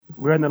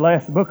We're in the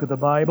last book of the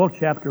Bible,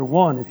 chapter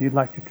 1. If you'd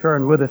like to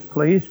turn with us,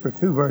 please, for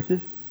 2 verses.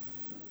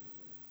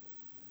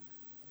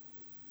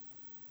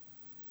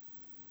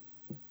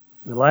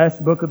 The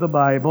last book of the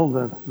Bible,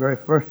 the very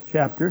first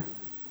chapter.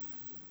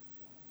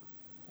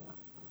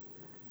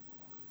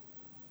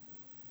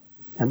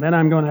 And then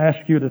I'm going to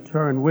ask you to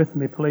turn with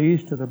me,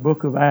 please, to the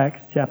book of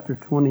Acts, chapter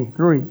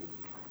 23.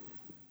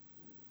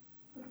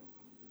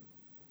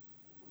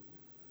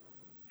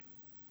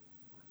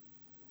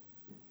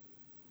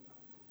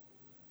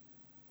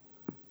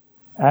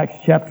 Acts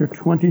chapter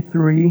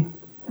 23,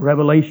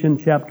 Revelation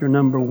chapter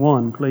number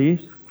 1,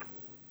 please.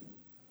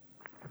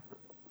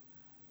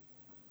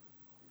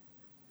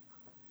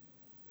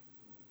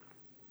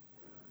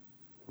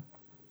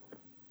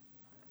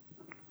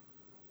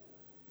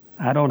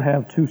 I don't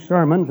have 2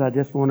 sermons. I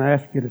just want to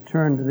ask you to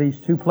turn to these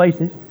 2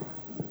 places.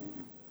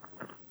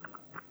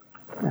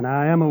 And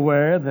I am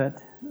aware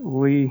that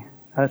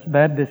us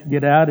Baptists,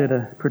 get out at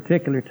a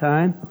particular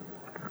time.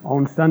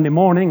 On Sunday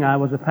morning, I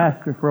was a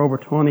pastor for over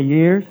 20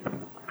 years.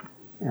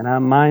 And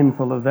I'm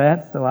mindful of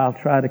that, so I'll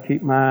try to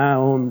keep my eye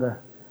on the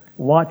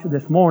watch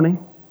this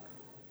morning.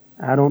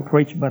 I don't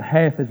preach but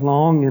half as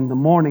long in the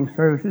morning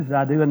services as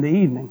I do in the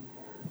evening.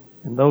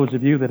 And those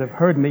of you that have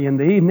heard me in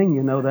the evening,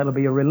 you know that'll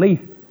be a relief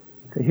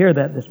to hear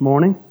that this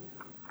morning.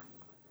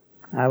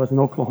 I was in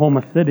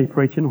Oklahoma City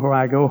preaching, where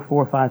I go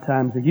 4 or 5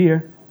 times a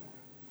year.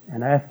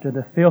 And after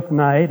the 5th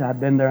night,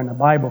 I'd been there in a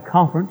Bible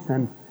conference,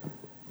 and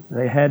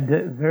they had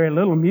very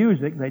little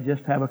music. They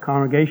just have a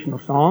congregational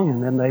song,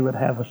 and then they would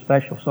have a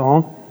special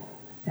song.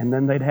 And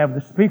then they'd have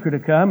the speaker to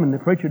come, and the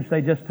preacher would say,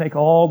 just take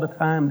all the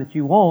time that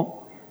you want.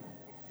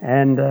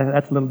 And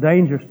that's a little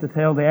dangerous to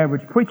tell the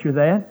average preacher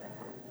that.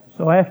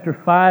 So after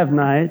 5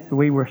 nights,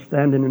 we were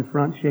standing in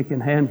front shaking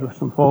hands with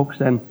some folks,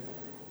 and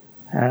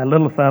a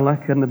little fella,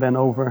 couldn't have been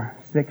over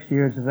 6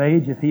 years of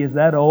age. If he is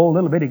that old,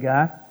 little bitty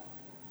guy,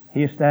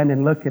 he is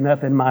standing looking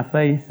up in my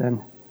face,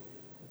 and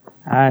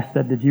I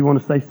said, did you want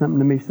to say something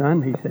to me,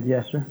 son? He said,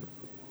 yes, sir.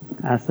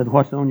 I said,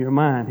 what's on your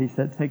mind? He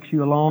said, it takes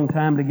you a long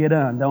time to get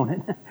done, don't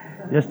it?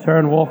 Just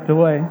turned and walked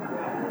away.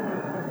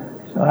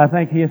 So I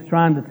think he is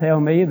trying to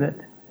tell me that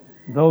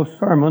those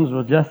sermons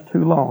were just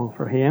too long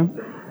for him.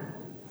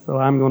 So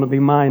I'm going to be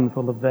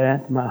mindful of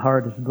that. My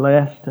heart is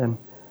blessed, and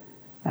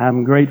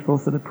I'm grateful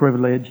for the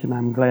privilege, and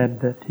I'm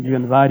glad that you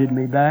invited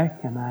me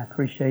back, and I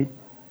appreciate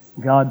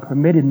God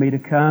permitted me to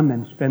come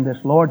and spend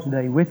this Lord's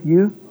Day with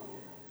you.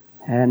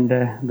 And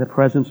the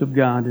presence of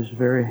God is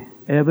very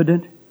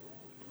evident.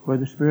 Where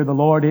the Spirit of the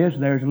Lord is,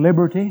 there's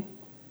liberty.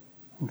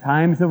 And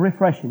times of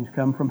refreshings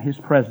come from His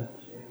presence.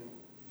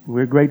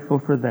 We're grateful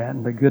for that.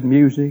 And the good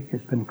music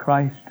has been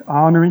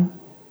Christ-honoring.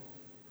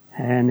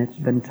 And it's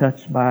been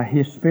touched by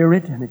His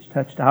Spirit, and it's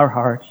touched our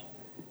hearts.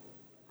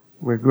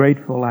 We're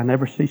grateful. I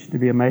never cease to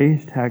be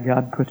amazed how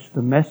God puts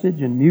the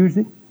message in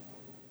music,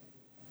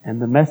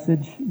 and the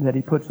message that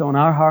He puts on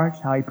our hearts,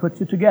 how He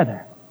puts it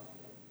together.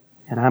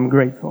 And I'm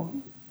grateful.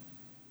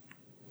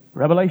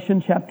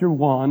 Revelation chapter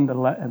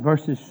 1,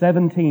 verses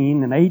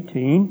 17 and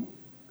 18.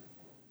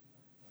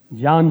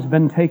 John's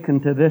been taken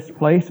to this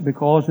place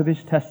because of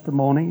his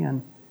testimony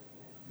and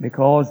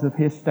because of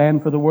his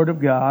stand for the Word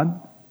of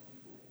God.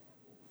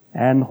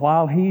 And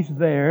while he's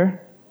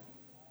there,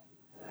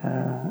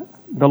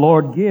 the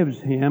Lord gives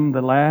him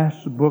the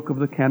last book of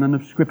the canon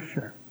of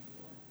Scripture.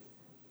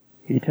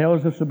 He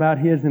tells us about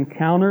his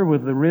encounter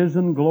with the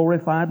risen,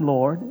 glorified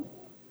Lord.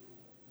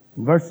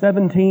 Verse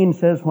 17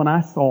 says, when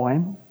I saw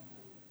Him,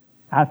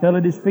 I fell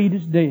at His feet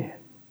as dead.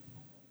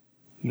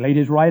 He laid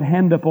His right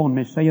hand upon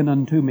me, saying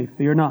unto me,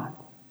 fear not.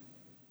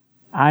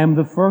 I am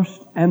the first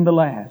and the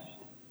last.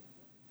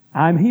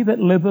 I am He that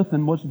liveth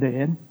and was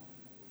dead.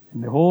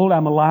 And behold, I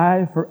am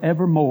alive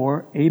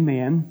forevermore.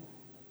 Amen.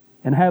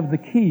 And have the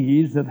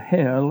keys of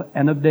hell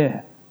and of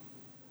death.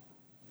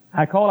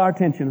 I call our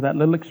attention to that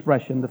little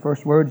expression, the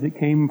first words that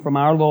came from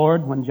our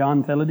Lord when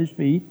John fell at His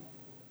feet.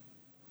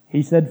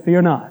 He said,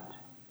 fear not.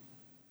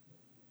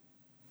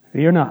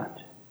 Fear not.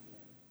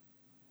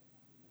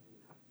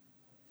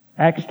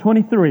 Acts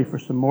 23 for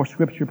some more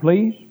Scripture,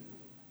 please.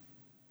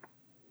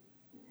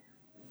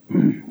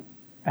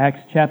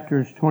 Acts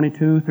chapters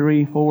 22,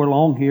 3, 4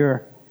 along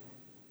here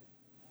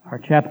are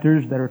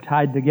chapters that are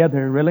tied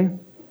together, really.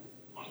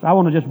 So I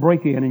want to just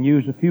break in and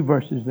use a few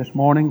verses this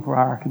morning for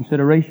our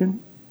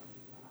consideration.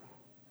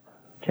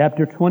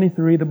 Chapter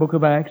 23, the book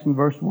of Acts, and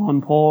verse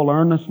 1, Paul,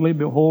 earnestly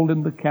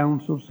beholding the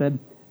council, said,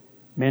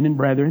 men and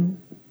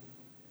brethren,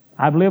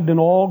 I've lived in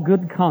all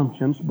good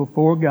conscience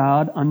before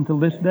God until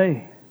this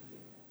day.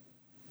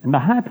 And the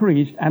high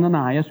priest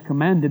Ananias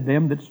commanded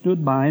them that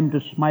stood by him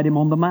to smite him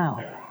on the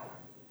mouth.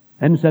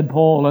 Then said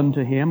Paul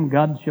unto him,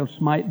 God shall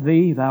smite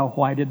thee, thou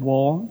whited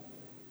wall.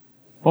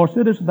 For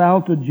sittest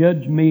thou to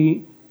judge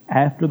me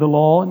after the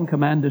law, and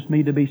commandest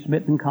me to be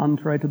smitten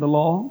contrary to the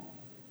law?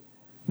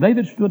 They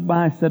that stood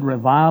by said,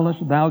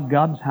 revilest thou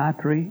God's high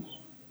priest?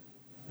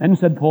 Then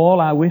said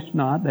Paul, I wist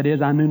not, that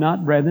is, I knew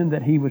not, brethren,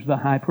 that he was the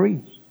high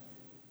priest.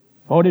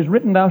 For it is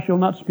written, thou shalt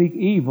not speak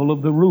evil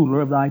of the ruler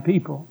of thy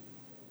people.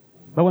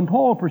 But when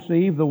Paul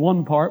perceived the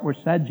one part were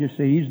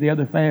Sadducees, the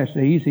other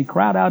Pharisees, he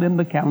cried out in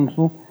the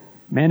council,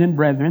 Men and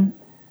brethren,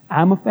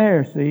 I am a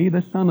Pharisee,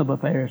 the son of a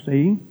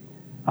Pharisee.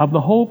 Of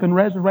the hope and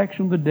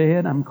resurrection of the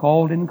dead, I'm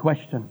called in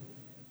question.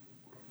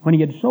 When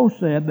he had so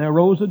said, there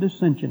arose a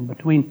dissension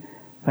between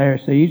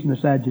Pharisees and the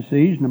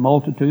Sadducees, and the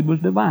multitude was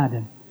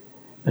divided.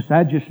 The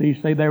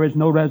Sadducees say there is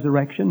no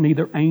resurrection,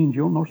 neither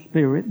angel nor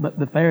spirit, but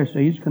the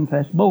Pharisees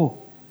confess both.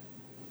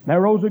 There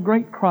arose a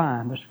great cry,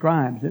 and the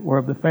scribes that were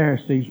of the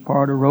Pharisees'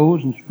 part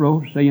arose and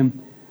strove,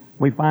 saying,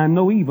 We find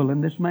no evil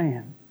in this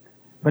man.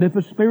 But if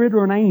a spirit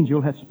or an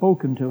angel hath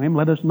spoken to him,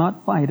 let us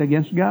not fight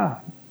against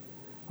God.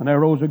 When there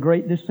arose a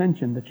great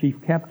dissension, the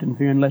chief captain,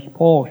 fearing lest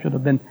Paul should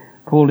have been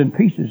pulled in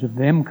pieces of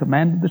them,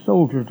 commanded the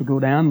soldiers to go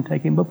down and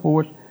take him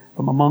before us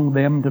from among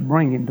them to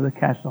bring him to the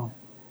castle.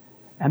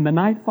 And the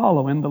night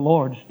following, the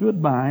Lord stood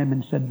by him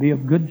and said, Be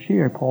of good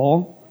cheer,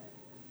 Paul,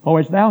 for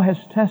as thou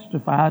hast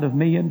testified of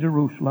me in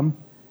Jerusalem,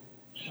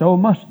 so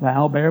must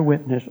thou bear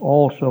witness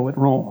also at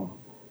Rome.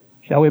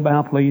 Shall we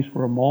bow, please,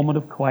 for a moment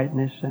of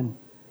quietness? And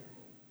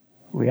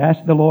we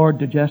ask the Lord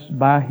to just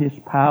by His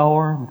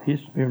power, with His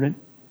Spirit,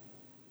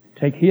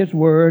 take His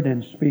Word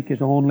and speak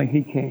as only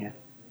He can.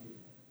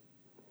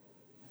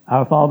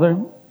 Our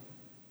Father,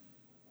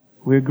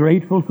 we're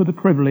grateful for the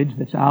privilege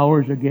that's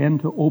ours again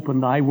to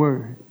open Thy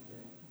Word.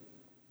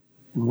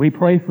 And we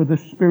pray for the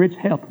Spirit's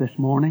help this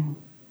morning.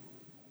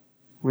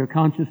 We're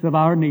conscious of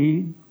our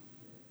need.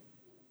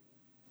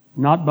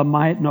 Not by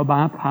might nor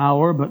by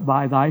power, but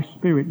by Thy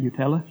Spirit, you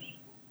tell us.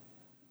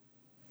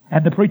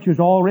 And the preacher's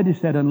already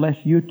said, unless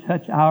you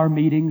touch our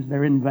meetings,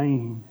 they're in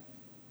vain.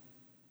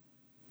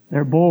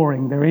 They're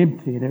boring, they're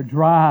empty, they're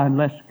dry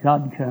unless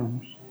God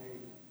comes.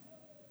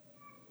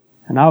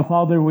 And our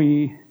Father,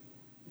 we're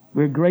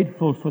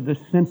grateful for the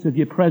sense of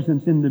your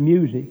presence in the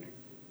music.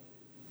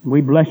 And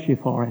we bless you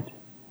for it.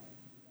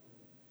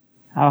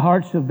 Our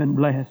hearts have been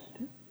blessed.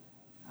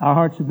 Our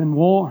hearts have been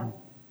warm.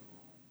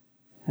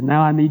 And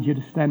now I need you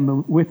to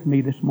stand with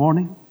me this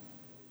morning.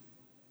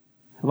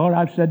 Lord,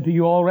 I've said to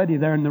you already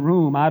there in the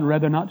room, I'd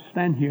rather not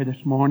stand here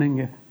this morning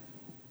if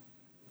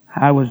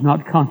I was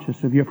not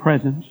conscious of your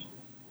presence.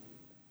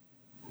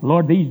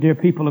 Lord, these dear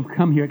people have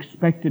come here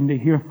expecting to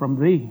hear from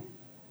Thee.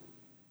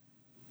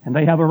 And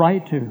they have a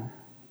right to.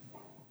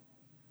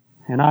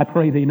 And I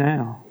pray Thee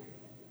now,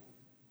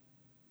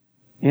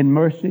 in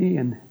mercy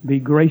and be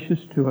gracious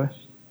to us.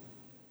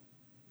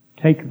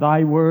 Take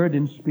Thy word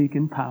and speak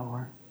in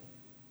power.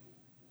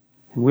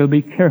 And we'll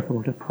be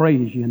careful to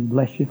praise you and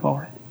bless you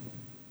for it.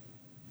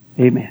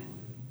 Amen.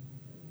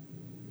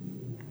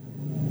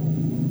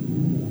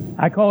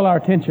 I call our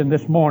attention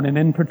this morning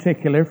in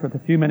particular for the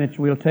few minutes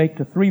we'll take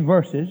to 3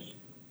 verses.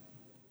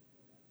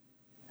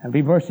 It'll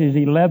be verses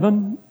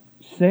 11,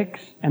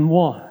 6, and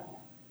 1.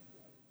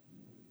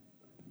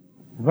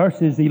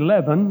 Verses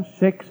 11,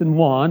 6, and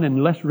 1,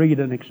 and let's read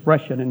an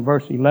expression in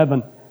verse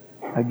 11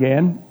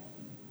 again.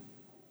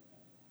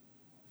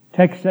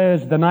 Text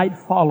says, The night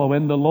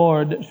following, the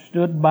Lord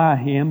stood by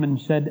him and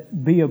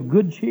said, Be of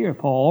good cheer,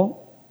 Paul,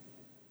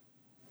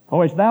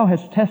 for as thou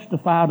hast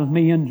testified of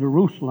me in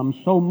Jerusalem,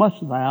 so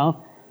must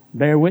thou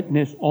bear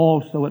witness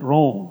also at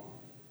Rome.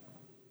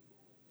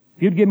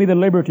 If you'd give me the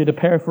liberty to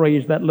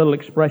paraphrase that little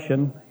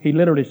expression, he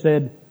literally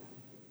said,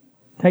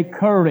 Take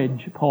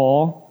courage,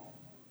 Paul.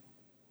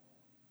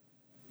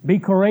 Be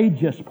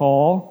courageous,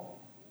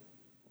 Paul.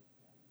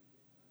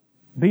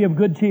 Be of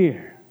good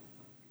cheer.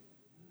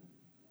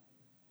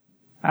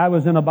 I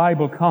was in a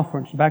Bible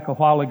conference back a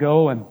while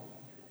ago, and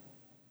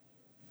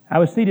I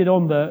was seated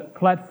on the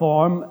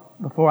platform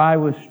before I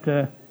was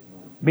to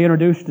be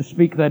introduced to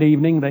speak that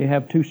evening. They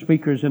have 2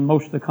 speakers in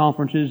most of the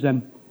conferences,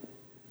 and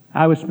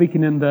I was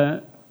speaking in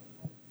the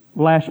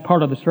last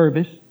part of the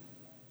service.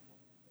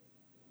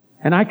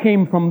 And I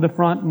came from the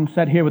front and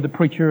sat here with the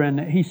preacher, and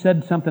he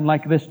said something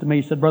like this to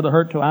me. He said, Brother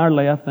Hurt, to our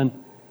left, and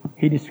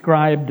he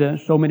described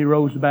so many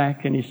rows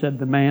back, and he said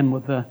the man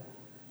with the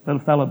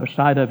little fellow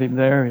beside of him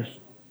there is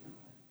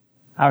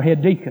our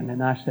head deacon.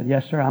 And I said,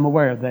 Yes, sir, I'm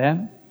aware of that.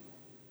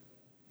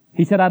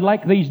 He said, I'd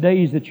like these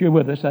days that you're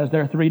with us, as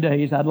there are 3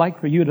 days, I'd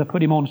like for you to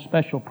put him on a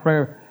special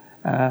prayer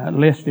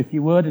list, if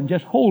you would, and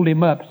just hold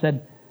him up.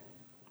 Said,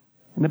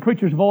 and the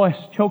preacher's voice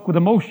choked with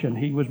emotion.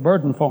 He was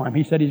burdened for him.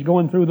 He said he's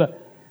going through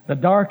the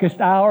darkest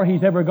hour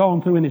he's ever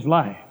gone through in his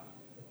life.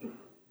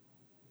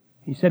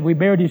 He said, we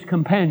buried his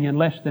companion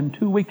less than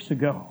 2 weeks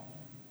ago.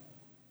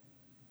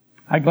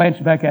 I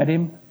glanced back at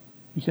him.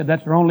 He said,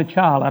 that's our only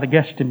child. I'd have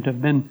guessed him to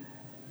have been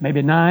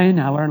maybe 9.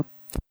 I learned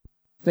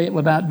say it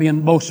without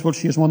being boastful.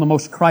 She was one of the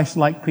most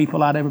Christ-like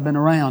people I'd ever been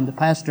around. The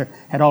pastor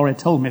had already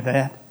told me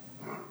that.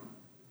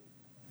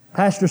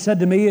 Pastor said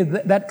to me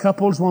that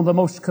couple's one of the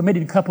most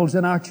committed couples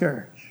in our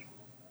church.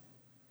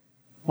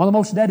 One of the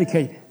most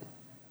dedicated.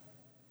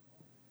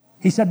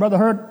 He said, Brother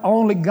Hurt,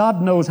 only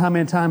God knows how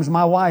many times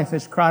my wife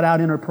has cried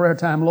out in her prayer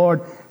time,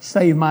 Lord,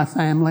 save my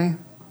family.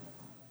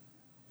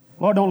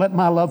 Lord, don't let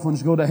my loved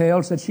ones go to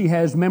hell. Said she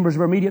has members of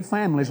her immediate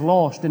families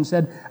lost, and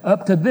said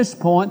up to this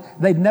point,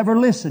 they'd never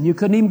listened. You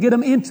couldn't even get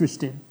them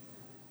interested.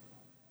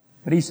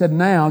 But he said,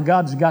 now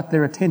God's got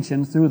their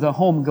attention through the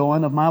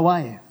homegoing of my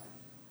wife.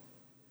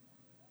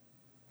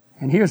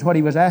 And here's what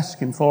he was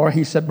asking for.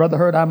 He said, Brother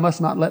Hurt, I must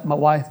not let my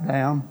wife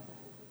down.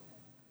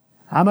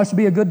 I must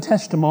be a good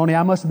testimony.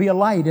 I must be a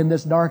light in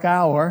this dark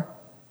hour.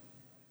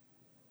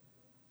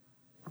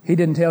 He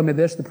didn't tell me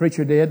this. The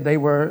preacher did. They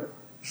were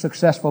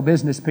successful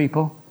business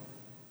people.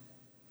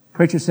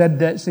 Preacher said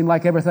that it seemed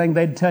like everything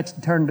they'd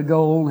touched turned to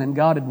gold, and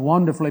God had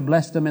wonderfully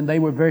blessed them, and they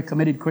were very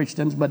committed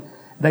Christians, but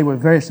they were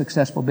very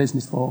successful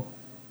business folk.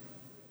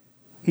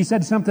 He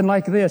said something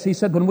like this. He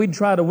said when we'd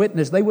try to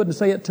witness, they wouldn't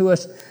say it to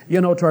us,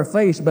 to our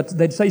face, but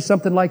they'd say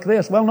something like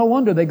this. Well, no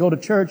wonder they go to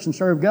church and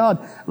serve God.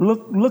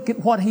 Look at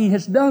what He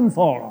has done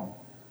for them.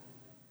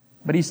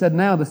 But he said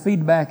now the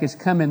feedback is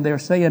coming. They're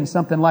saying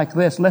something like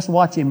this. Let's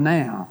watch him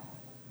now.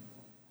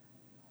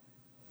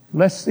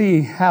 Let's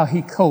see how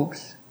he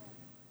copes.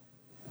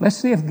 Let's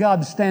see if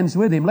God stands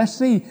with him. Let's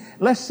see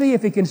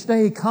if he can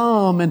stay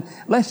calm, and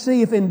let's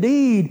see if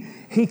indeed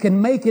he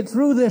can make it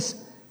through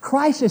this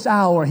crisis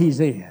hour he's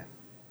in.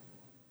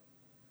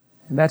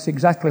 And that's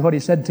exactly what he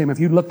said to him. If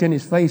you looked in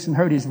his face and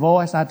heard his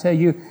voice, I tell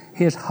you,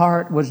 his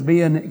heart was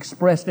being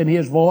expressed in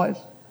his voice.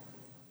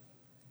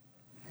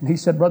 And he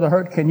said, Brother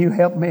Hurt, can you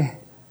help me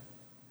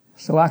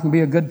so I can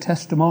be a good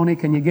testimony?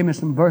 Can you give me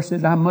some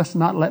verses? I must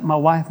not let my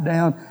wife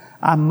down.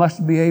 I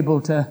must be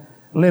able to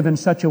live in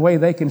such a way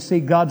they can see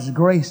God's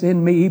grace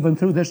in me even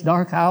through this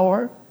dark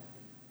hour.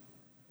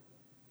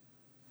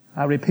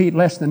 I repeat,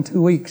 less than 2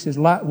 weeks, his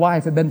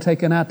wife had been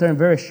taken out there in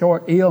very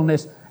short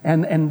illness,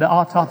 and the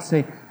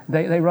autopsy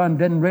they run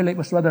didn't really, it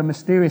was rather a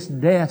mysterious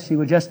death. She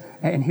was just,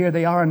 and here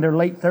they are in their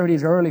late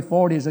 30s, early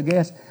 40s, I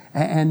guess,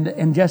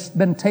 and just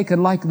been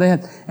taken like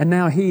that. And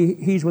now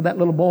he's with that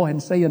little boy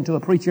and saying to a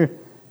preacher,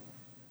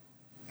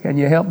 can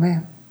you help me?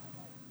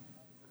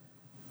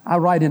 I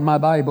write in my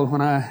Bible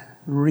when I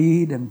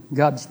read and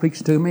God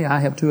speaks to me. I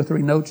have 2 or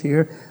 3 notes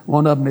here.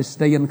 One of them is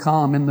staying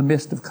calm in the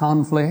midst of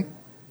conflict.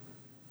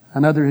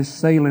 Another is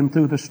sailing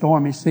through the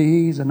stormy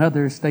seas.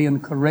 Another is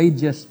staying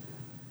courageous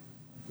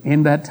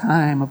in that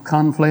time of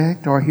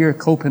conflict, or here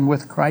coping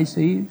with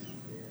crises.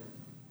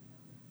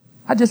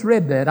 I just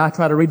read that. I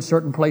try to read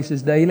certain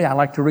places daily. I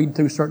like to read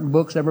through certain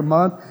books every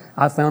month.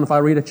 I found if I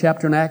read a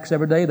chapter in Acts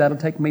every day, that'll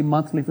take me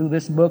monthly through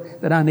this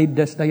book that I need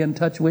to stay in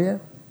touch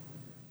with.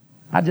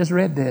 I just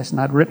read this,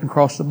 and I'd written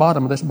across the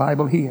bottom of this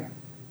Bible here,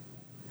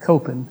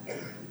 coping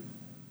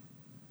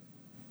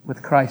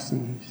with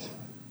crises.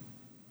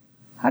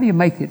 How do you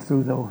make it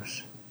through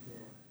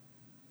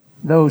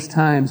those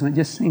times when it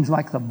just seems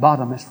like the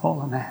bottom is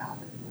falling out?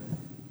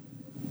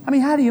 I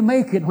mean, how do you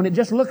make it when it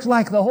just looks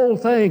like the whole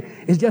thing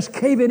is just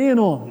caving in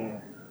on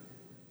you?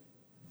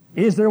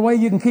 Is there a way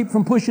you can keep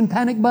from pushing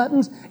panic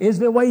buttons? Is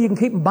there a way you can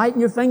keep from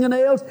biting your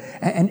fingernails?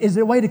 And is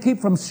there a way to keep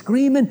from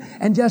screaming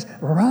and just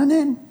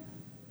running?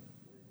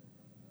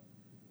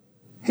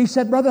 He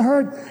said, Brother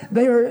Hurt,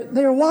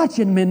 they're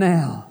watching me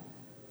now.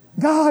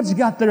 God's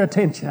got their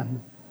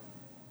attention.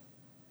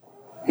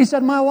 He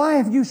said, my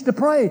wife used to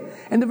pray.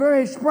 And the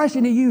very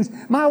expression he used,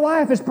 my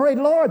wife has prayed,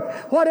 Lord,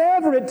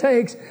 whatever it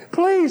takes,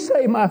 please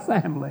save my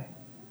family.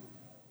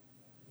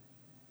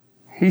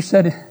 He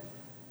said,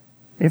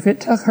 if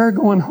it took her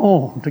going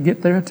home to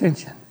get their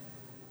attention,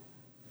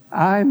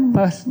 I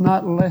must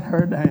not let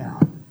her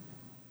down.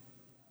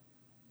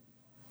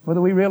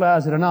 Whether we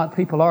realize it or not,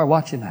 people are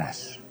watching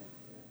us.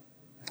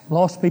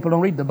 Lost people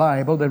don't read the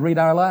Bible, they read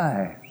our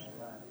lives.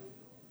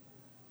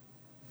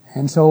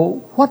 And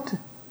so, what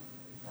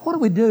do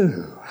we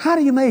do? How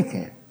do you make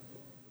it?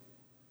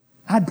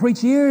 I'd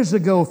preached years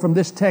ago from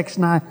this text,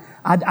 and I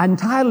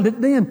entitled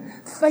it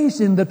then,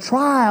 Facing the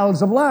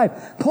Trials of Life.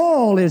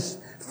 Paul is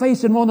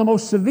facing one of the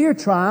most severe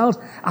trials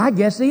I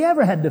guess he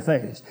ever had to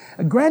face.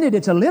 Granted,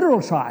 it's a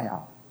literal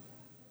trial.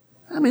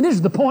 I mean, this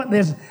is the point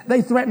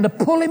they threatened to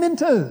pull him in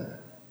two.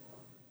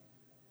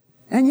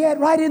 And yet,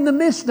 right in the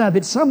midst of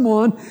it,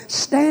 someone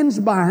stands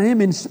by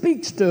him and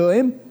speaks to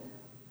him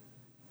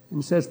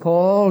and says,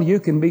 Paul, you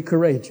can be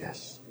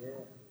courageous.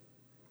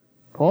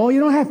 Paul,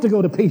 you don't have to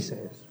go to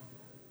pieces.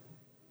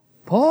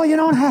 Paul, you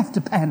don't have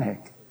to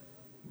panic.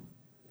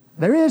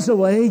 There is a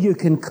way you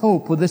can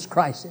cope with this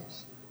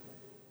crisis.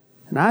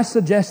 And I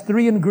suggest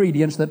 3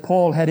 ingredients that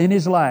Paul had in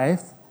his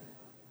life.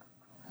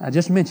 I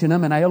just mentioned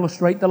them, and I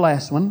illustrate the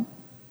last one.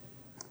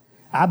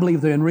 I believe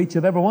they're in reach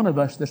of every one of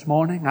us this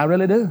morning. I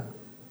really do.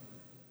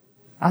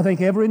 I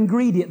think every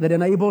ingredient that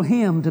enabled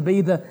him to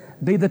be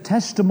the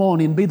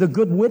testimony and be the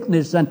good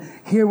witness. And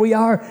here we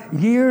are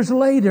years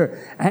later,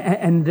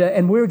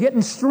 and we're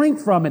getting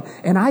strength from it.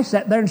 And I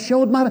sat there and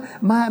showed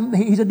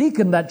he's a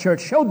deacon in that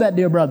church, showed that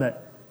dear brother.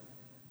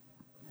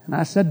 And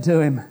I said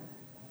to him,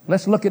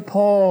 let's look at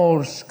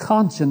Paul's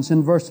conscience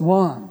in verse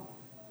 1.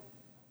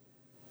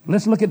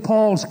 Let's look at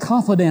Paul's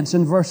confidence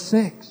in verse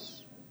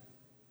 6.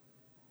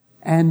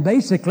 And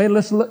basically,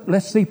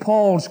 let's see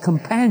Paul's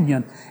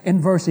companion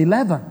in verse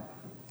 11.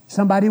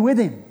 Somebody with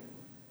him.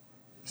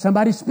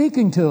 Somebody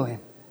speaking to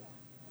him.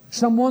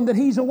 Someone that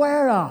he's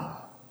aware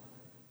of.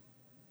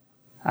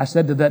 I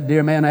said to that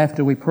dear man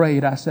after we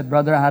prayed, I said,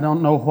 brother, I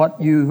don't know what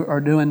you are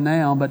doing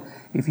now, but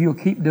if you'll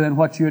keep doing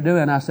what you're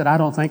doing, I said, I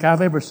don't think I've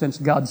ever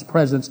sensed God's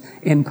presence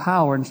in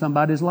power in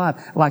somebody's life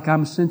like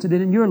I'm sensing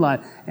it in your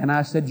life. And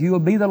I said, you'll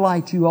be the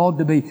light you ought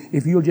to be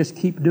if you'll just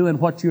keep doing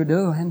what you're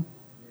doing.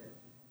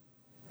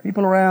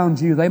 People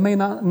around you, they may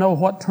not know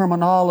what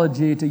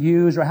terminology to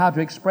use or how to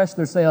express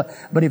themselves,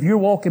 but if you're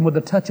walking with the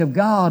touch of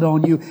God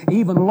on you,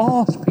 even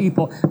lost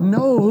people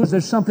knows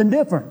there's something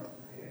different.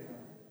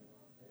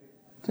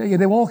 Tell you,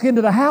 they walk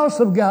into the house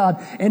of God,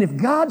 and if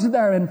God's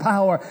there in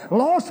power,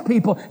 lost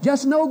people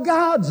just know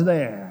God's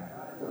there.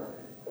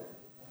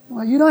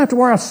 Well, you don't have to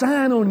wear a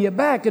sign on your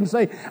back and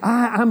say,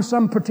 I'm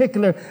some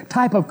particular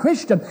type of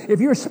Christian.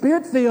 If you're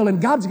Spirit-filled and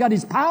God's got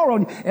His power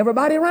on you,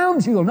 everybody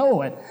around you will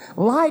know it.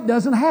 Light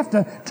doesn't have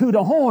to toot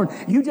a horn.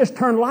 You just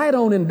turn light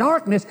on in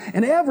darkness,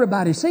 and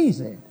everybody sees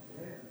it.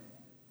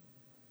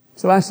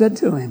 So I said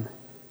to him,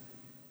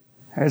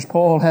 as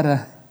Paul had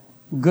a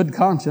good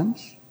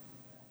conscience,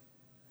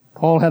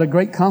 Paul had a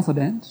great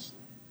confidence.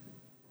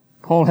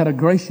 Paul had a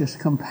gracious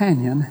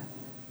companion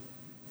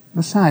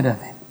beside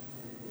of him.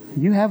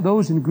 Do you have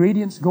those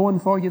ingredients going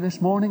for you this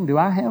morning? Do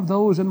I have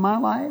those in my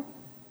life?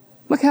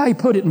 Look how he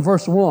put it in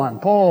verse 1.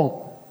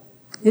 Paul,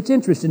 it's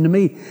interesting to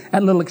me,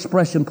 that little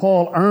expression,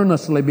 Paul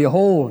earnestly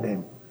behold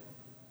him.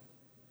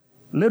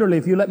 Literally,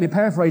 if you let me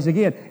paraphrase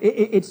again,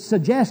 it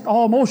suggests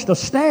almost a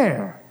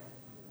stare.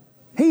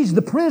 He's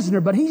the prisoner,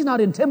 but he's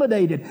not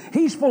intimidated.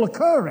 He's full of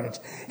courage.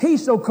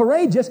 He's so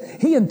courageous,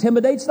 he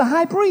intimidates the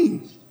high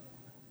priest.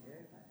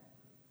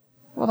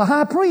 Well, the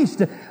high priest,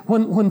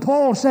 when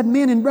Paul said,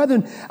 men and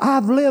brethren,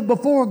 I've lived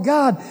before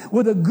God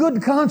with a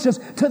good conscience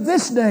to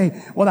this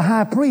day. Well, the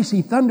high priest,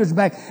 he thunders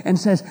back and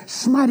says,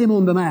 smite him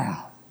on the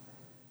mouth.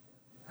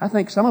 I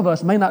think some of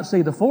us may not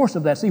see the force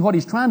of that. See, what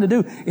he's trying to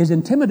do is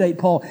intimidate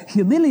Paul,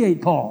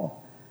 humiliate Paul.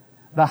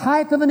 The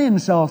height of an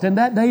insult in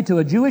that day to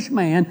a Jewish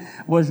man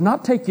was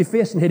not take your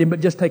fist and hit him,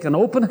 but just take an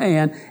open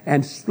hand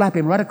and slap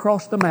him right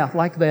across the mouth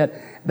like that.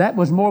 That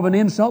was more of an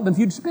insult than if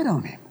you'd spit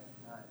on him.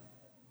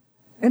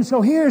 And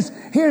so here's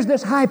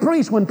this high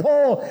priest when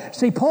Paul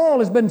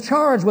has been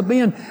charged with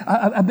being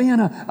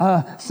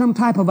some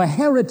type of a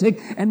heretic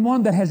and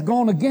one that has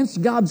gone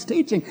against God's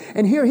teaching.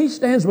 And here he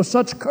stands with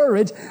such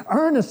courage,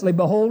 earnestly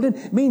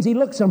beholding, means he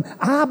looks them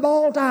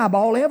eyeball to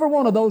eyeball, every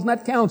one of those in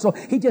that council.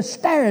 He just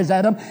stares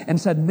at them and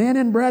said, men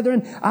and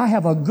brethren, I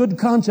have a good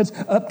conscience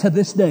up to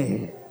this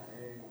day.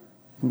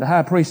 And the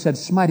high priest said,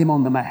 smite him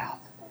on the mouth.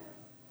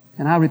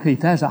 And I repeat,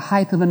 that's a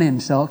height of an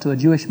insult to a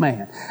Jewish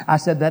man. I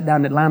said that down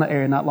in the Atlanta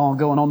area not long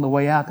ago, and on the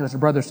way out, because a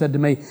brother said to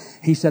me,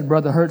 he said,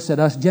 Brother Hurt said,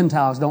 us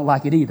Gentiles don't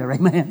like it either.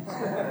 Amen.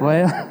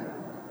 Well,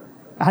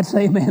 I'd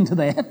say amen to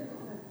that.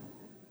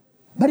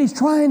 But he's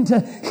trying to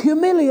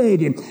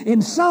humiliate him,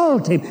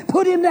 insult him,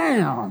 put him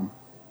down.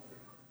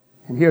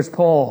 And here's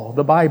Paul.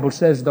 The Bible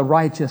says the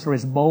righteous are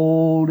as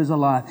bold as a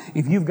lion.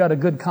 If you've got a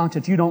good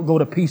conscience, you don't go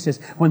to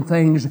pieces when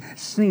things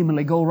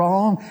seemingly go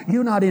wrong.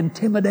 You're not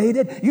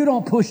intimidated. You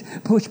don't push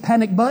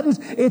panic buttons.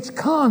 It's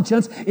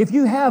conscience. If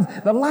you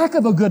have the lack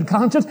of a good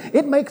conscience,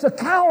 it makes a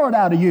coward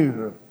out of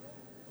you.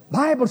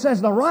 Bible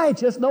says the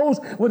righteous, those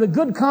with a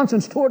good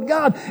conscience toward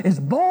God, is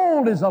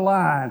bold as a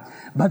lion.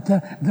 But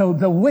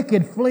the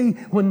wicked flee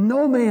when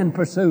no man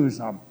pursues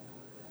them.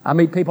 I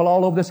meet people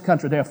all over this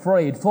country. They're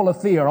afraid, full of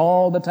fear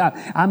all the time.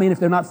 I mean, if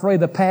they're not afraid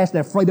of the past,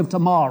 they're afraid of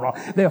tomorrow.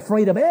 They're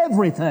afraid of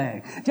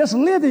everything. Just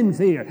live in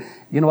fear.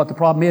 You know what the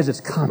problem is? It's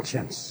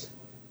conscience.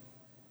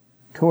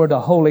 Toward a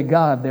holy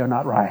God, they're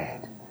not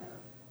right.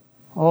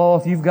 Oh,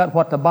 if you've got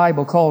what the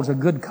Bible calls a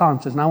good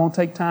conscience, and I won't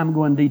take time to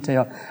go in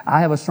detail. I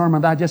have a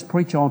sermon that I just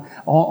preach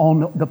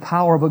on the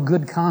power of a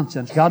good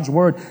conscience. God's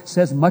Word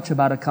says much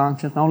about a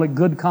conscience. Not only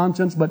good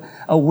conscience, but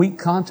a weak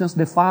conscience,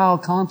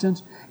 defiled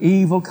conscience,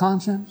 evil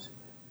conscience.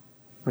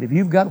 But if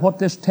you've got what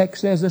this text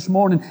says this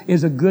morning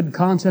is a good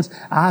conscience,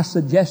 I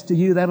suggest to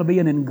you that'll be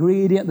an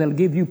ingredient that'll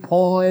give you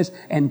poise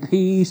and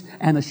peace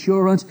and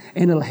assurance,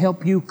 and it'll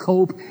help you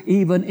cope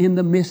even in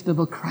the midst of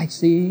a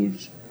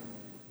crisis.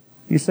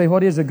 You say,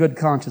 what is a good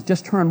conscience?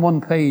 Just turn one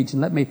page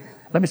and let me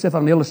see if I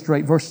can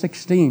illustrate verse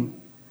 16.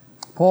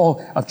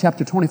 Paul of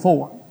chapter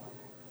 24.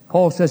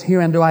 Paul says,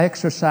 herein do I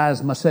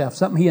exercise myself.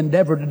 Something he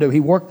endeavored to do.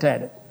 He worked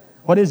at it.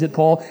 What is it,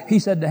 Paul? He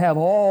said to have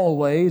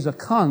always a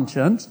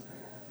conscience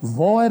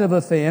void of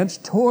offense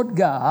toward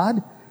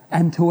God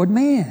and toward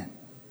men.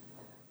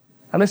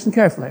 Now listen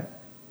carefully.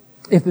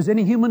 If there's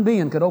any human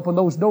being could open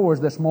those doors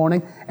this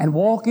morning and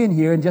walk in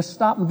here and just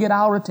stop and get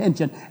our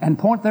attention and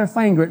point their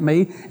finger at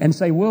me and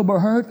say, Wilbur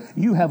Hurt,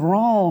 you have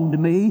wronged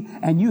me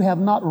and you have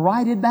not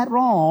righted that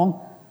wrong,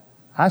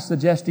 I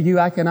suggest to you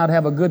I cannot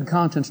have a good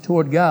conscience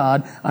toward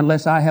God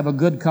unless I have a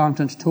good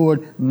conscience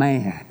toward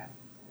man.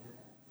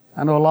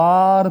 I know a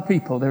lot of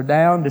people, they're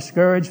down,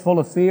 discouraged, full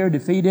of fear,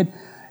 defeated.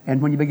 And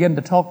when you begin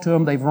to talk to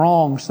them, they've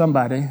wronged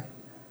somebody.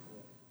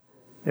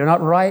 They're not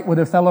right with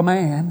their fellow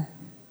man.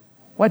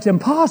 Well, it's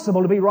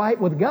impossible to be right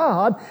with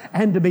God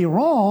and to be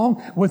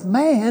wrong with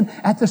man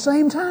at the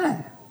same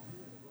time.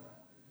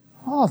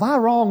 Oh, if I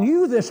wrong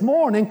you this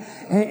morning,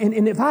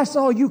 and if I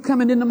saw you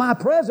coming into my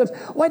presence,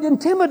 well, it'd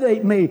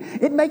intimidate me.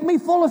 It'd make me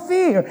full of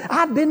fear.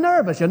 I'd be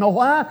nervous. You know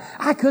why?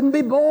 I couldn't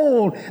be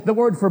bold. The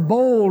word for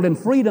bold and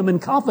freedom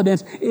and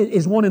confidence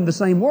is one and the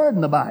same word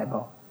in the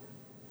Bible.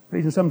 The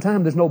reason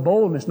sometimes there's no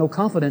boldness, no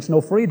confidence,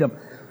 no freedom.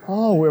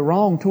 Oh, we're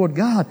wrong toward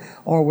God,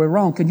 or we're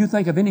wrong. Can you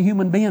think of any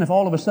human being, if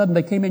all of a sudden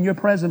they came in your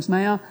presence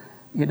now,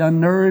 it'd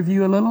unnerve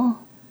you a little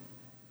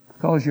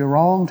because you're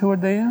wrong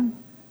toward them?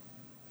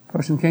 A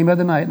person came the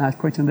other night and I was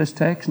preaching this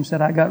text and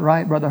said, I got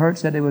right. Brother Hurt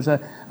said it was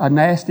a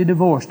nasty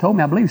divorce. Told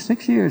me, I believe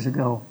 6 years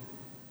ago.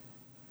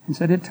 And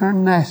said it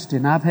turned nasty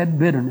and I've had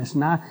bitterness.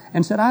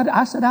 And said,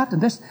 I set out to,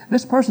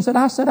 this person said,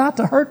 I set out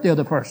to hurt the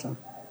other person.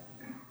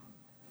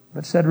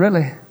 But said,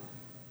 really,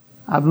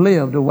 I've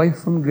lived away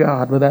from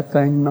God with that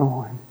thing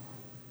knowing.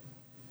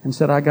 And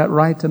said, I got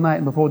right tonight.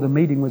 And before the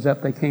meeting was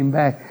up, they came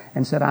back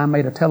and said, I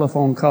made a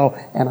telephone call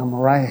and I'm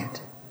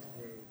right.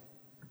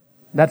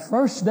 That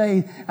first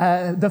day,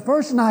 the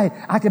first night,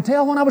 I could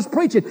tell when I was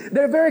preaching,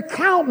 their very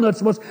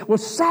countenance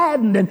was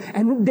saddened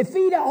and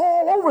defeated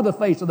all over the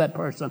face of that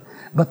person.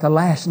 But the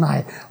last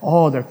night,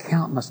 their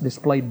countenance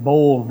displayed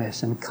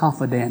boldness and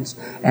confidence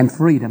and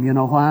freedom. You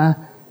know why?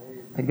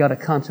 They got a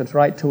conscience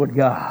right toward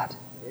God,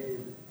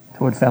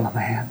 toward fellow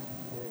man.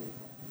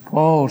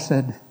 Paul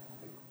said,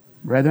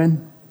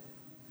 brethren,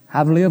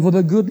 I've lived with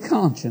a good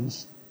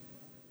conscience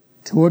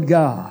toward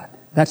God.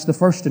 That's the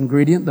first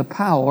ingredient, the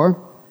power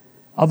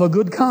of a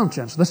good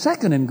conscience. The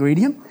second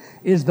ingredient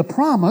is the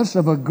promise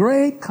of a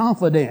great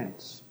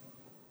confidence.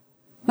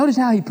 Notice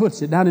how he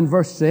puts it down in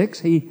verse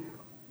 6.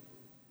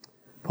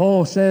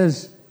 Paul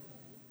says,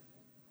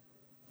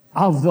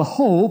 of the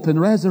hope and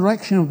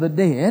resurrection of the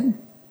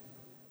dead,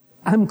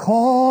 I'm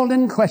called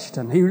in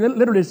question. He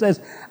literally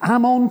says,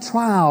 I'm on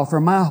trial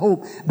for my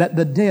hope that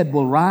the dead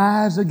will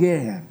rise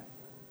again.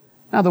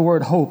 Now the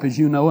word hope, as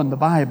you know, in the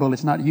Bible,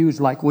 it's not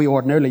used like we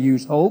ordinarily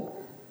use hope.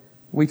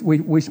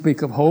 We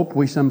speak of hope.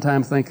 We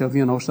sometimes think of,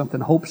 something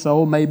hope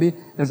so, maybe.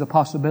 There's a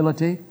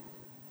possibility.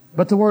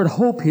 But the word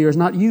hope here is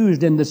not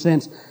used in the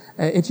sense,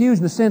 it's used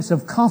in the sense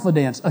of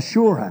confidence,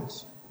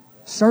 assurance,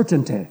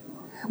 certainty.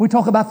 We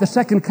talk about the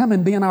second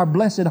coming being our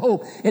blessed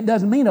hope. It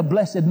doesn't mean a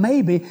blessed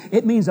maybe.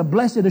 It means a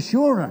blessed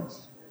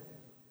assurance.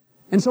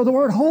 And so the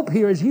word hope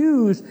here is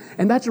used,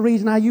 and that's the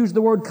reason I use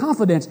the word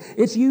confidence.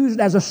 It's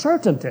used as a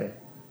certainty.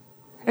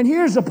 And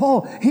here's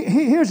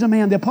a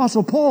man, the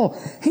Apostle Paul.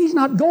 He's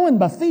not going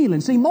by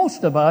feelings. See,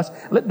 most of us,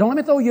 don't let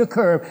me throw you a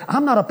curve.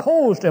 I'm not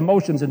opposed to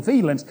emotions and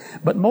feelings,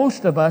 but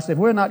most of us, if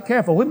we're not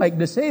careful, we make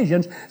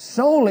decisions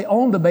solely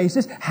on the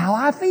basis how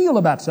I feel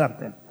about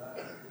something.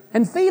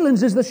 And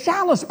feelings is the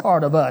shallowest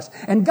part of us.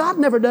 And God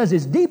never does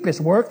His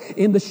deepest work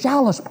in the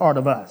shallowest part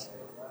of us.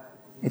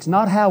 It's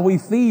not how we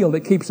feel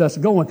that keeps us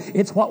going.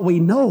 It's what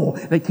we know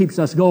that keeps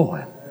us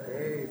going.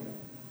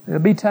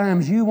 There'll be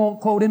times you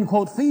won't, quote,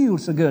 unquote, feel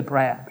so good,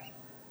 perhaps.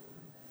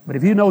 But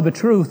if you know the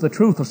truth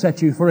will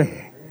set you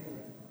free.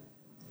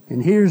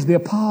 And here's the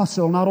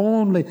apostle, not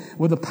only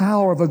with the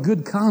power of a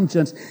good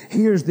conscience,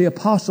 here's the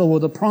apostle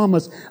with the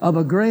promise of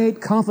a great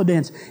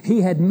confidence.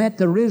 He had met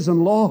the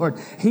risen Lord.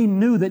 He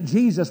knew that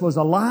Jesus was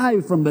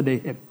alive from the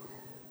dead.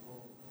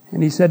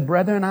 And he said,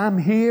 brethren, I'm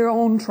here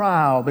on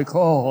trial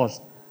because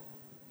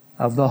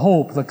of the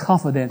hope, the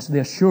confidence, the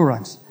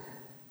assurance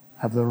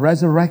of the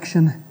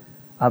resurrection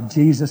of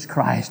Jesus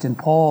Christ. And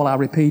Paul, I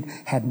repeat,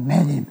 had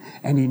met Him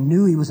and he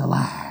knew He was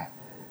alive.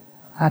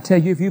 I tell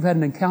you, if you've had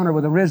an encounter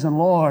with the risen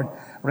Lord,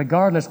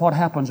 regardless what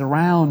happens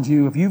around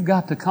you, if you've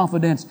got the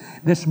confidence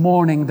this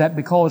morning that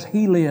because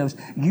He lives,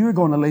 you're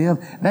going to live,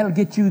 that'll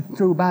get you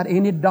through about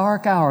any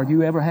dark hour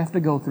you ever have to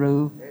go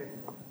through.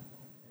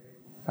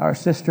 Our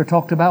sister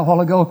talked about a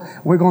while ago,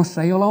 we're going to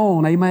sail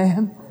on,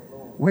 amen?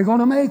 We're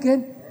going to make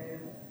it.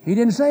 He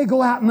didn't say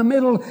go out in the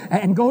middle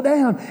and go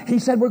down. He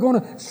said we're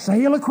going to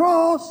sail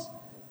across.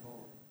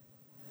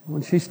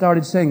 When she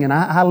started singing,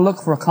 I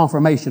look for a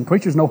confirmation.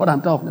 Preachers know what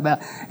I'm talking about.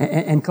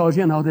 And cause,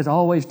 there's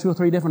always 2 or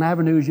 3 different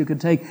avenues you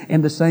could take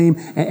in the same.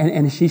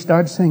 And she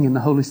started singing,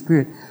 the Holy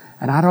Spirit.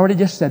 And I'd already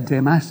just said to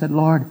him, I said,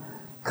 Lord,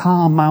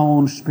 calm my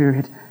own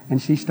spirit. And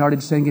she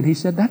started singing. He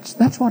said,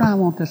 that's what I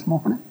want this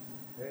morning.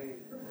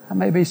 I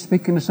may be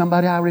speaking to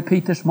somebody, I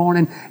repeat this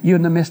morning, you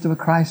in the midst of a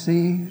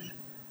crisis.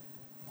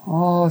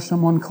 Oh,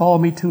 someone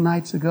called me 2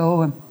 nights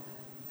ago and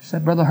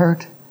said, Brother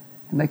Hurt,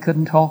 and they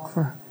couldn't talk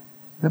for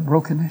the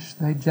brokenness.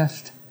 They'd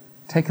just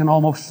taken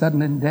almost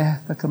sudden in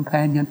death a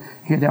companion.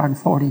 Here they are in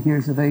 40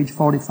 years of age,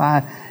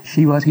 45.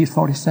 He's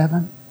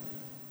 47.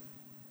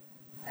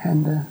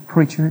 And the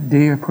preacher,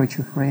 dear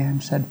preacher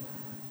friend, said,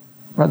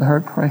 Brother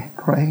Hurt,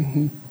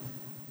 pray.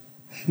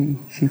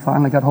 She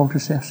finally got hold of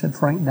herself, said,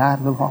 Frank died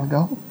a little while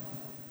ago.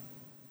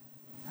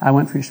 I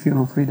went for his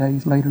funeral 3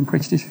 days later and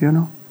preached his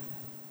funeral.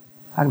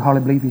 I can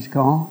hardly believe he's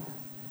gone.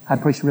 I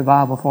preached a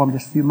revival for him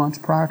just a few months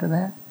prior to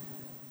that.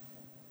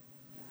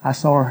 I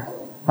saw her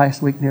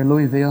last week near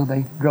Louisville.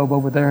 They drove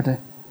over there to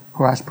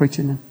where I was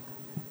preaching.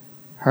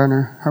 And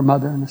her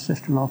mother and her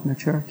sister-in-law from the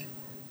church.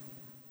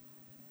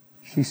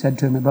 She said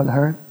to me, Brother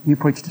Hurt, you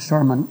preached a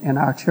sermon in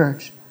our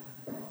church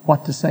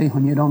what to say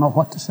when you don't know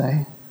what to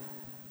say.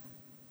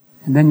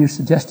 And then you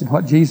suggested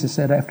what Jesus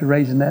said after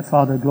raising that,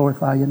 Father,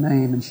 glorify your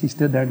name. And she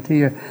stood there in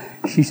tears.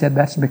 She said,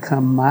 that's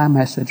become my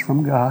message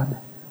from God.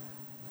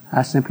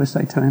 I simply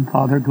say to him,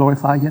 Father,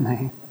 glorify your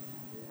name.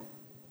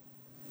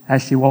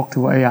 As she walked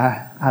away,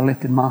 I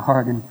lifted my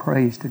heart in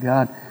praise to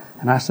God.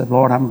 And I said,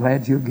 Lord, I'm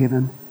glad you're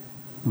giving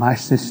my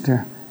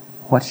sister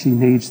what she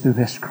needs through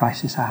this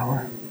crisis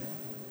hour.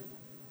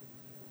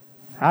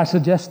 I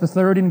suggest the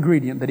third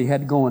ingredient that he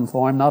had going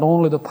for him, not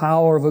only the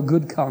power of a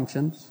good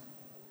conscience,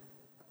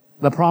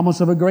 the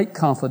promise of a great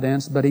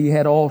confidence, but he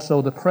had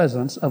also the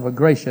presence of a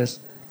gracious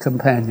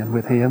companion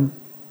with him.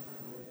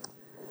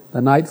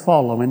 The night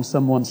following,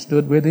 someone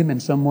stood with him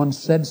and someone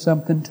said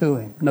something to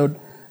him.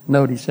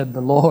 Note he said,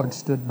 the Lord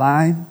stood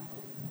by him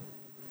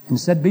and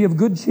said, be of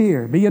good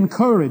cheer, be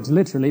encouraged,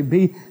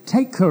 literally,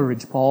 take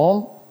courage,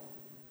 Paul,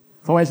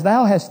 for as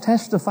thou hast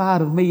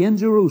testified of me in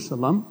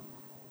Jerusalem,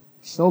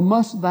 so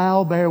must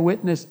thou bear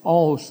witness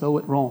also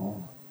at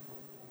Rome.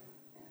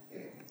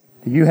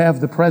 Do you have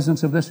the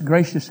presence of this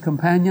gracious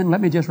companion? Let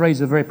me just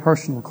raise a very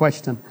personal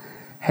question.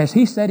 Has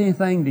he said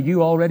anything to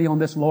you already on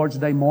this Lord's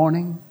Day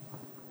morning?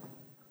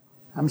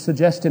 I'm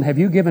suggesting, have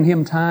you given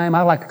him time?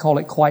 I like to call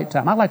it quiet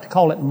time. I like to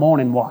call it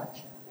morning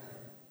watch.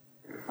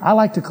 I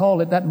like to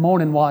call it that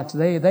morning watch.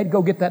 They'd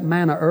go get that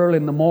manna early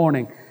in the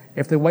morning.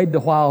 If they waited a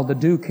while, the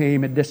dew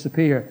came, it'd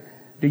disappear.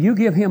 Do you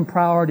give him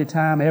priority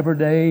time every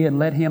day and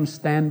let him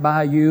stand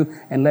by you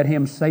and let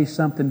him say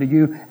something to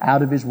you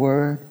out of his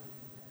word?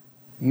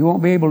 You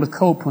won't be able to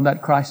cope when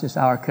that crisis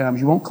hour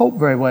comes. You won't cope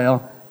very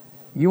well.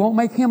 You won't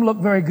make him look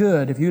very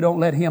good if you don't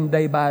let him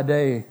day by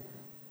day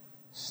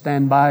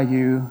stand by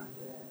you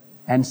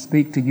and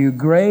speak to you.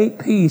 Great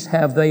peace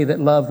have they that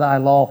love thy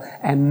law,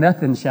 and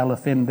nothing shall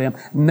offend them.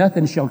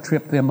 Nothing shall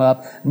trip them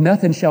up.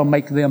 Nothing shall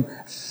make them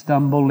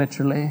stumble,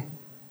 literally.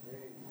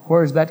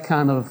 Where's that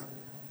kind of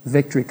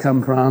victory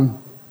come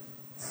from?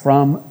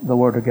 From the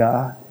Word of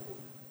God.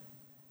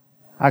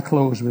 I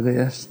close with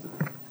this.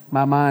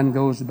 My mind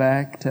goes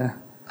back to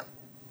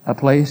a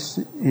place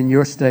in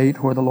your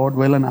state where, the Lord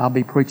willing, I'll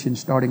be preaching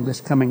starting this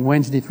coming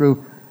Wednesday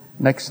through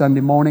next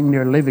Sunday morning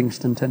near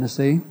Livingston,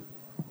 Tennessee.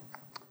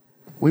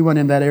 We went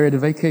in that area to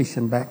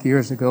vacation back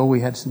years ago.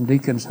 We had some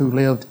deacons who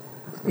lived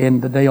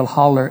in the Dale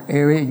Holler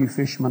area. You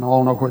fishermen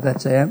all know where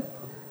that's at.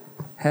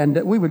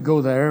 And we would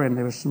go there, and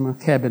there were some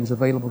cabins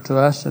available to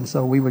us. And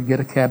so we would get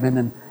a cabin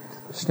and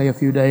stay a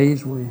few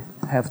days. We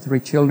have 3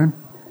 children.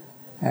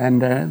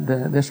 And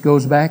this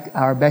goes back,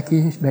 our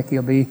Becky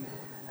will be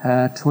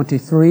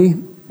 23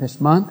 this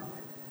month.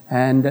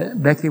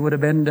 And Becky would have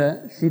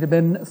been, she'd have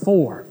been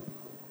 4.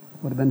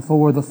 Would have been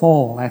 4 of the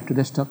fall after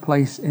this took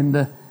place in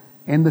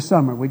the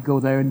summer. We'd go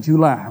there in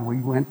July. We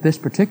went this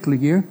particular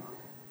year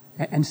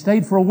and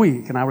stayed for a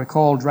week. And I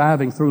recall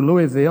driving through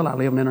Louisville. I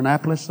live in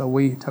Indianapolis, so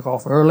we took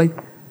off early.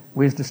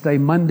 We used to stay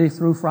Monday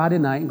through Friday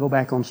night and go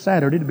back on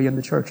Saturday to be in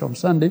the church on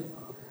Sunday.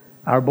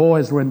 Our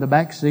boys were in the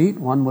back seat.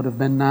 One would have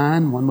been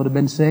 9, one would have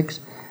been 6,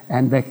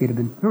 and Becky would have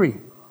been 3.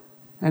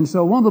 And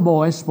so one of the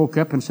boys spoke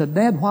up and said,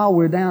 Dad, while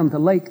we're down at the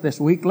lake this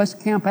week, let's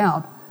camp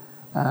out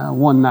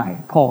one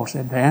night. Paul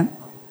said that.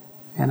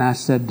 And I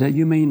said,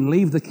 you mean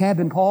leave the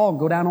cabin, Paul, and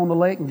go down on the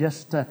lake and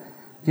just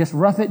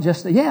rough it?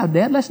 Yeah,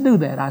 Dad, let's do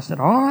that. I said,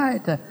 all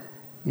right.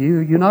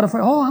 You're not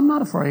afraid? Oh, I'm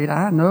not afraid.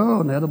 I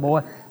know. And the other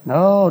boy,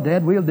 no,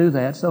 Dad, we'll do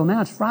that. So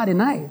now it's Friday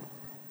night.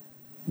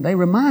 They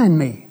remind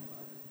me.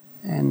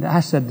 And I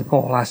said to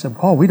Paul,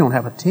 Paul, we don't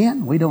have a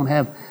tent. We don't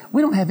have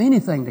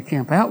anything to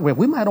camp out with.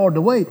 We might ought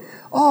to wait.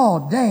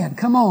 Oh, Dad,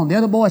 come on. The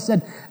other boy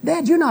said,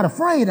 Dad, you're not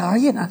afraid, are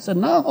you? And I said,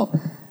 no,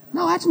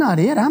 that's not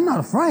it. I'm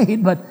not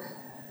afraid. But,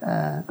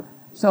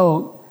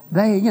 so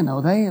they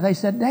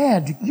said,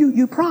 Dad,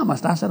 you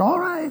promised. I said, all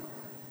right.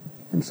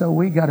 And so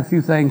we got a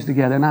few things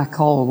together, and I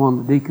called one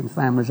of the deacons'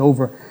 families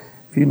over.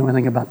 If you know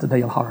anything about the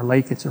Dale Holler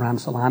Lake, it's around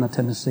Salina,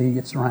 Tennessee.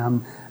 It's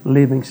around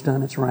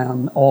Livingston. It's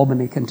around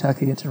Albany,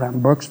 Kentucky. It's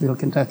around Burkesville,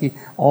 Kentucky,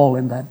 all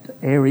in that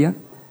area.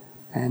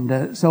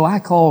 And so I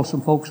called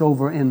some folks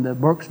over in the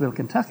Burkesville,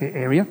 Kentucky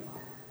area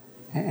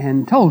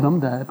and told them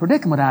the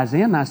predicament I was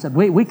in. I said,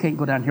 we can't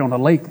go down here on the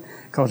lake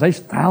because there's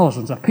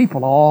thousands of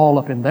people all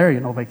up in there,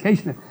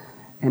 vacationing.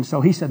 And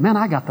so he said, man,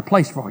 I got the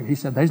place for you. He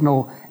said, it's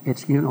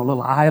a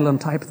little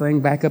island type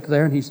thing back up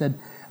there. And he said,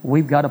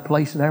 we've got a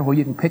place there where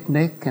you can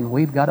picnic, and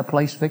we've got a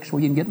place fixed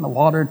where you can get in the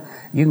water and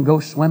you can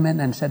go swimming.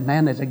 And said,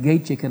 man, there's a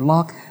gate you can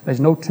lock. There's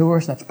no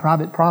tourists. That's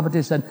private property.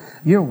 He said,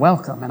 you're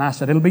welcome. And I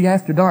said, it'll be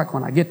after dark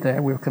when I get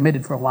there. We were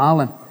committed for a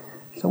while. And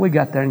so we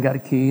got there and got a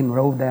key and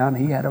drove down.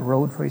 He had a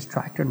road for his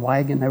tractor and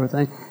wagon and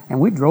everything. And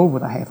we drove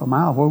with a half a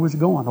mile where we was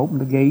going. Opened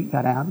the gate,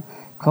 got out,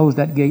 closed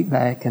that gate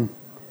back. And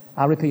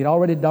I repeat,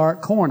 already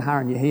dark, corn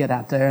higher than your head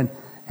out there,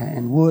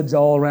 and woods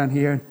all around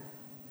here.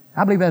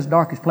 I believe that's the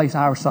darkest place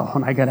I ever saw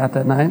when I got out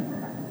that night.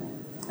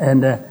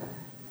 And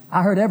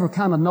I heard every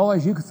kind of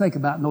noise you could think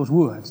about in those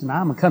woods. And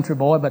I'm a country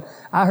boy, but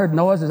I heard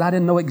noises I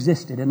didn't know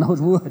existed in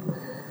those woods.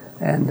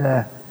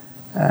 And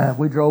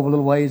we drove a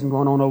little ways and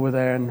going on over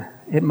there, and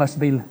it must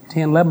be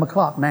 10, 11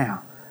 o'clock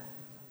now.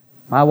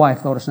 My wife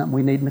thought of something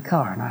we need in the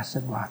car. And I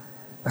said, well,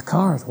 The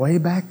car's way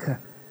back.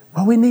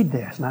 Well, we need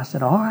this. And I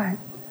said, all right.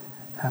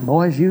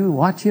 Boys, you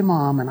watch your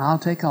mom and I'll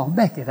take off.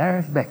 Becky,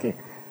 there's Becky.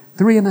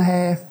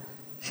 3.5.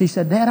 She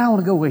said, Dad, I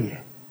want to go with you.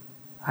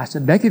 I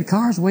said, Becky, the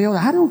car's way over.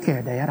 I don't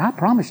care, Dad. I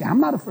promise you, I'm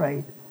not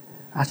afraid.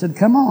 I said,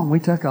 come on. We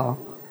took off.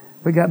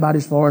 We got about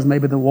as far as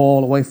maybe the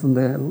wall away from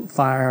the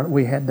fire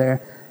we had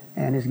there,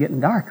 and it's getting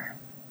darker.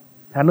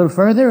 Got a little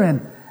further,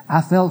 and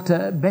I felt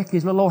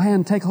Becky's little old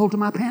hand take hold of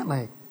my pant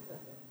leg.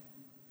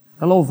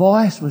 The little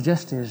voice was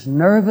just as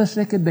nervous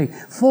as it could be,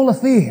 full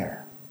of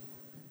fear.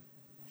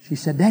 She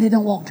said, Daddy,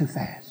 don't walk too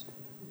fast.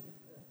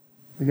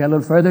 We got a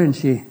little further, and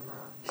she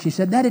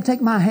said, Daddy,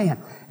 take my hand.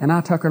 And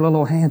I took her little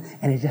old hand,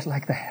 and it's just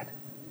like that.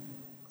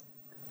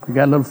 We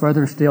got a little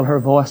further, and still her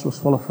voice was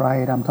full of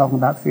fright. I'm talking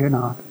about fear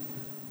not.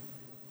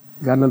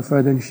 Got a little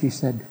further, and she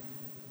said,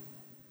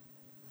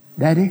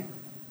 Daddy,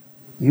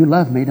 you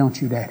love me, don't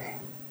you, Daddy?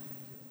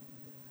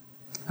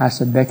 I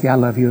said, Becky, I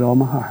love you with all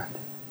my heart.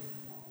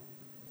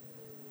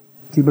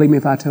 Do you believe me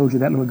if I told you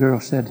that little girl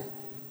said,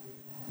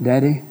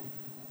 Daddy,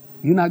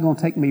 you're not going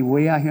to take me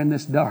way out here in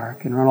this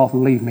dark and run off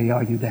and leave me,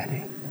 are you,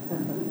 Daddy?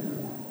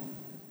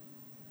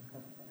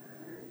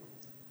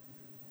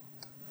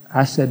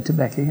 I said to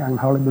Becky, I can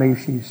hardly believe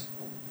she's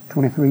a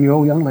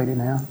 23-year-old young lady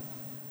now.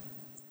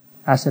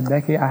 I said,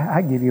 Becky,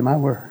 I give you my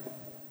word.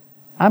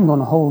 I'm going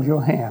to hold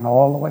your hand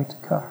all the way to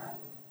the car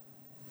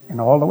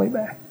and all the way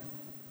back.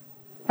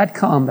 That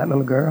calmed that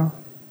little girl.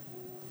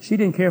 She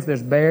didn't care if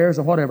there's bears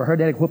or whatever. Her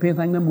daddy could whoop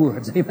anything in them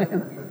woods.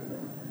 Amen.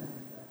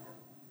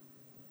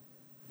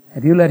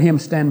 Have you let Him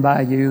stand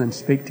by you and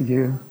speak to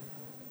you?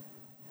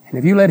 And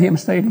if you let Him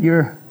say to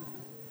your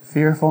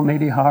fearful,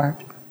 needy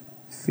heart,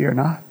 fear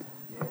not.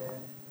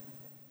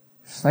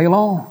 Sail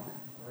on.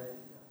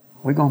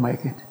 We're going to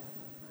make it.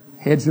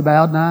 Heads are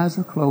bowed and eyes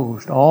are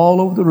closed.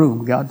 All over the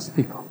room, God's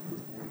people.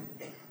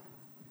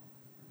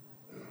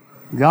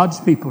 God's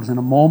people is in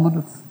a moment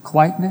of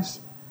quietness,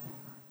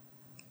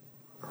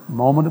 a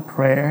moment of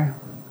prayer.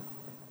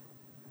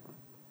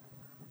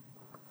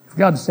 If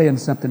God's saying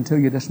something to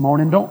you this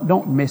morning,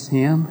 don't miss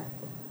Him.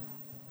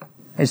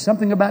 There's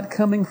something about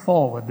coming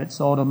forward that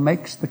sort of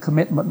makes the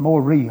commitment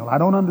more real. I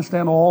don't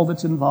understand all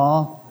that's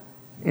involved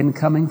in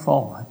coming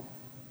forward.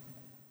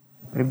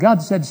 But if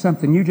God said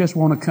something, you just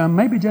want to come,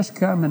 maybe just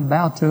come and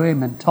bow to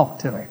Him and talk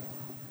to Him.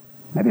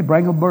 Maybe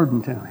bring a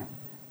burden to Him.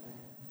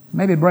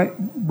 Maybe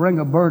bring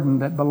a burden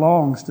that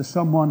belongs to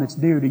someone that's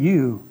dear to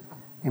you.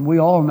 And we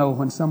all know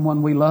when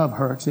someone we love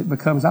hurts, it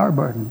becomes our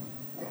burden.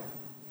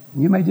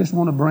 You may just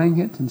want to bring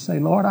it and say,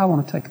 Lord, I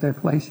want to take their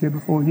place here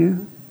before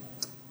you.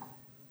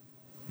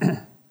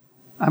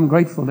 I'm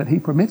grateful that He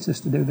permits us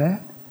to do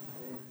that.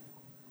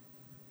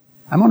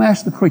 I'm going to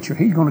ask the preacher.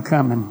 He's going to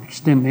come and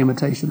extend the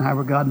invitation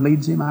however God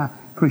leads him. I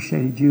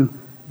appreciated you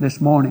this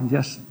morning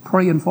just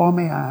praying for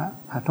me. I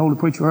told the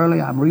preacher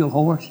earlier I'm real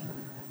hoarse.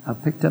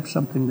 I've picked up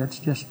something that's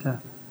just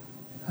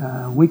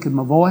weakened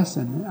my voice,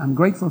 and I'm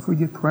grateful for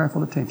your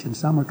prayerful attention.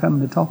 Some are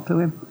coming to talk to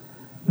Him.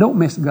 Don't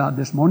miss God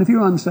this morning. If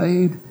you're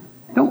unsaved,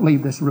 don't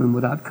leave this room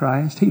without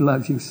Christ. He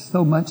loves you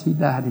so much He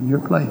died in your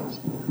place.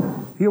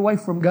 If you're away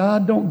from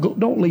God,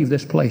 don't leave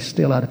this place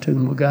still out of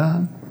tune with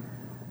God.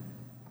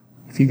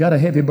 If you got a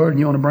heavy burden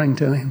you want to bring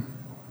to Him,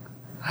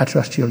 I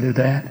trust you'll do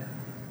that.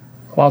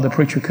 While the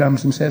preacher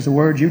comes and says the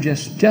words, you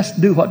just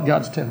do what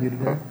God's telling you to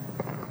do.